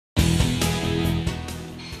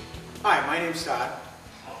Hi, my name's Todd,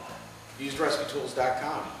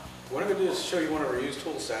 usedrescuetools.com. What I'm going to do is show you one of our used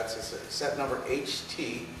tool sets. It's set number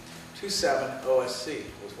HT27OSC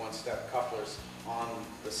with one-step couplers on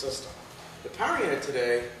the system. The power unit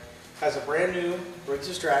today has a brand new Briggs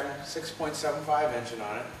 & Stratton 6.75 engine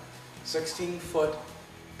on it, 16-foot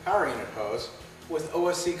power unit hose with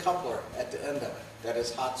OSC coupler at the end of it that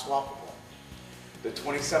is hot swappable. The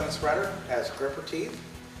 27 spreader has gripper teeth.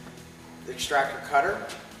 The extractor cutter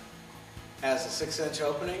has a 6-inch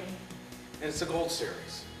opening, and it's a Gold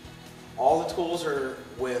Series. All the tools are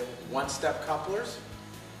with one-step couplers,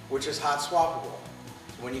 which is hot swappable.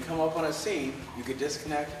 When you come up on a scene, you can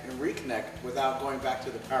disconnect and reconnect without going back to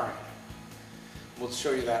the power unit. We'll show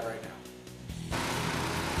you that right now.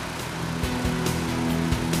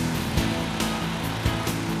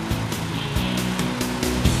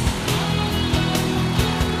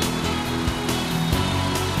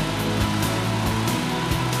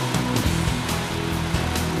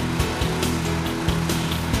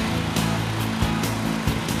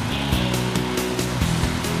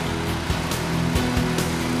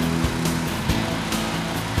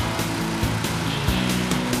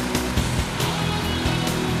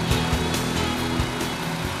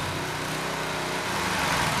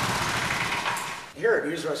 Here at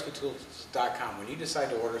usedrescuetools.com, when you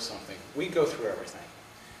decide to order something, we go through everything.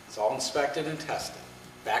 It's all inspected and tested,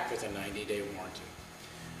 backed with a 90-day warranty.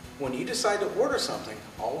 When you decide to order something,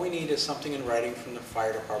 all we need is something in writing from the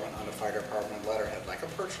fire department on a fire department letterhead, like a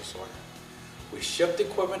purchase order. We ship the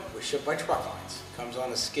equipment, we ship by truck lines. It comes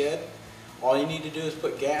on a skid. All you need to do is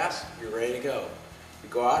put gas, you're ready to go. You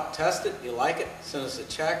go out, test it, you like it, send us a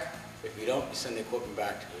check. If you don't, you send the equipment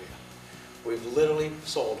back to you. We've literally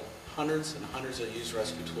sold hundreds and hundreds of used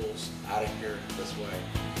rescue tools out of here this way.